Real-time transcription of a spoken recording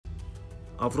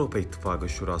Avropa İttifaqı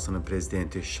Şurasının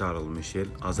prezidenti Şarl Mişel,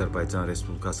 Azərbaycan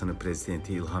Respublikasının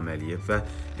prezidenti İlham və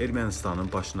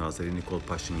Ermənistanın baş naziri Nikol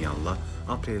Paşinyanla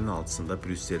aprelin 6-sında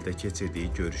Brüsseldə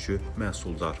keçirdiyi görüşü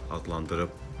məhsuldar adlandırıb.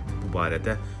 Bu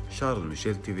barədə Şarl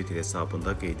Mişel Twitter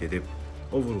hesabında qeyd edib.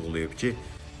 O vurğulayıb ki,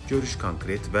 görüş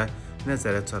konkret və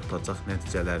nəzərə çarpacaq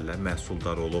nəticələrlə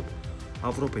məhsuldar olub.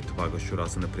 Avropa İttifaqı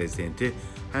Şurasının prezidenti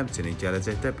həmçinin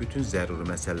gələcəkdə bütün zəruri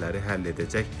məsələləri həll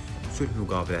edəcək Sülh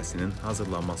müqaviləsinin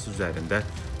hazırlanması üzərində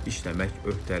işləmək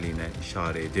öhdəliyinə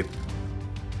işarə edib.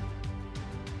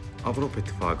 Avropa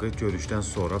İttifaqı görüşdən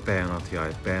sonra bəyanat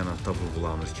yayıb. Bəyanatda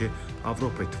vurğulanır ki,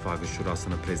 Avropa İttifaqı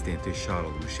Şurasının prezidenti Şarl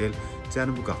Mişel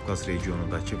Cənubi Qafqaz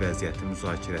regionundakı vəziyyətin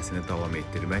müzakirəsini davam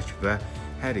etdirmək və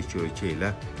hər iki ölkə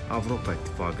ilə Avropa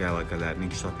İttifaqı əlaqələrini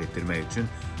inkişaf etdirmək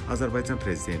üçün Azərbaycan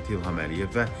prezidenti İlham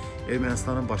və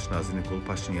Ermənistanın baş naziri Nikol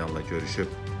Paşinyanla görüşüb.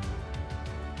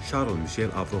 Şarl Mişel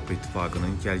Avropa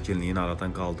İttifaqının gərginliyin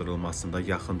aradan qaldırılmasında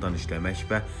yaxından işləmək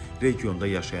və regionda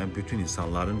yaşayan bütün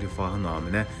insanların rifahı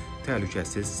naminə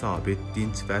təhlükəsiz, sabit,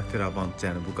 dinc və firavan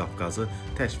Cənubi Qafqazı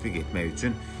təşviq etmək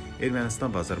üçün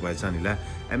Ermənistan və Azərbaycan ilə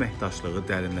əməkdaşlığı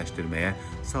dərinləşdirməyə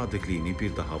sadiqliyini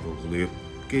bir daha vurğulayıb.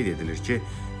 Qeyd edilir ki,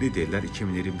 liderlər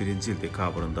 2021-ci il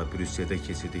dekabrında Brüsseldə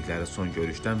keçirdikləri son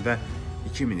görüşdən və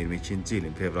 2022-ci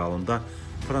ilin fevralında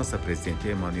Fransa prezidenti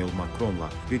Emmanuel Macronla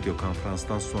video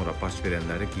konferansdan sonra baş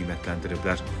verənləri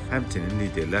qiymətləndiriblər. Həmçinin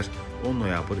liderlər 10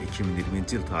 noyabr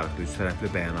 2020-ci il tarixli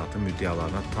üçtərəfli bəyanatın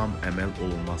müddəalarına tam əməl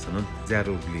olunmasının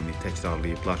zəruriliyini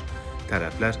təkrarlayıblar.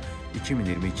 Tərəflər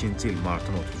 2022-ci il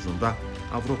martın 30-da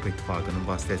Avropa İttifaqının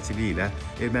vasitəçiliyi ilə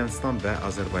Ermənistan və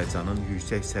Azərbaycanın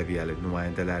yüksək səviyyəli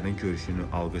nümayəndələrinin görüşünü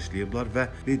alqışlayıblar və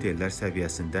liderlər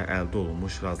səviyyəsində əldə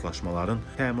olunmuş razılaşmaların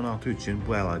təminatı üçün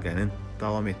bu əlaqənin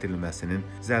davam etdirilməsinin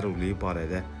zəruriliyi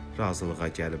barədə razılığa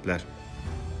gəliblər.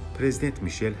 Prezident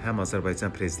Mişel həm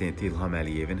Azərbaycan prezidenti İlham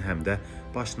həm də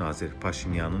baş nazir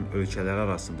Paşinyanın ölkələr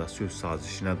arasında sülh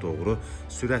sazişinə doğru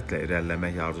sürətlə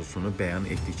irəliləmək arzusunu bəyan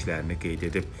etdiklərini qeyd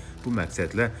edib. Bu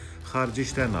məqsədlə Xarici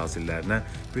İşlər Nazirlərinə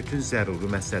bütün zəruri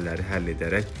məsələləri həll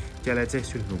edərək gələcək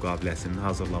sülh müqaviləsinin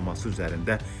hazırlanması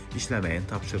üzərində işləməyin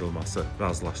tapşırılması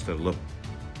razılaşdırılıb.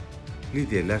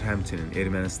 Liderlər həmçinin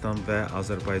Ermənistan və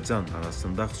Azərbaycan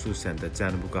arasında xüsusən də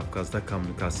Cənubi Qafqazda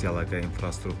kommunikasiya əlaqə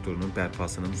infrastrukturunun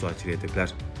bərpasını müzakirə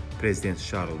ediblər. Prezident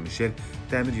Şarl Mişel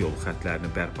dəmir yolu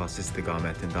xətlərinin bərpası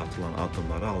istiqamətində atılan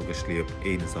addımları alqışlayıb.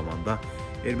 Eyni zamanda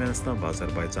Ermənistan və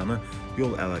Azərbaycanı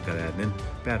yol əlaqələrinin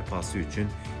bərpası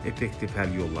üçün effektiv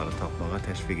həll yolları tapmağa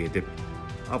təşviq edib.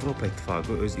 Avropa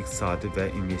İttifaqı öz iqtisadi və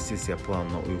investisiya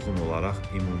planına uyğun olaraq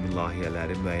ümumi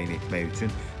layihələri müəyyən etmək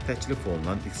üçün təklif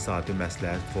olunan iqtisadi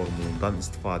məsləhət formulundan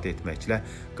istifadə etməklə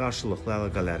qarşılıqlı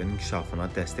əlaqələrin inkişafına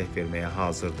dəstək verməyə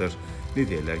hazırdır.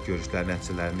 Liderlər görüşlər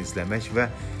nəticələrini izləmək və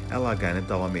əlaqəni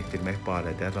davam etdirmək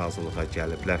barədə razılığa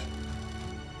gəliblər.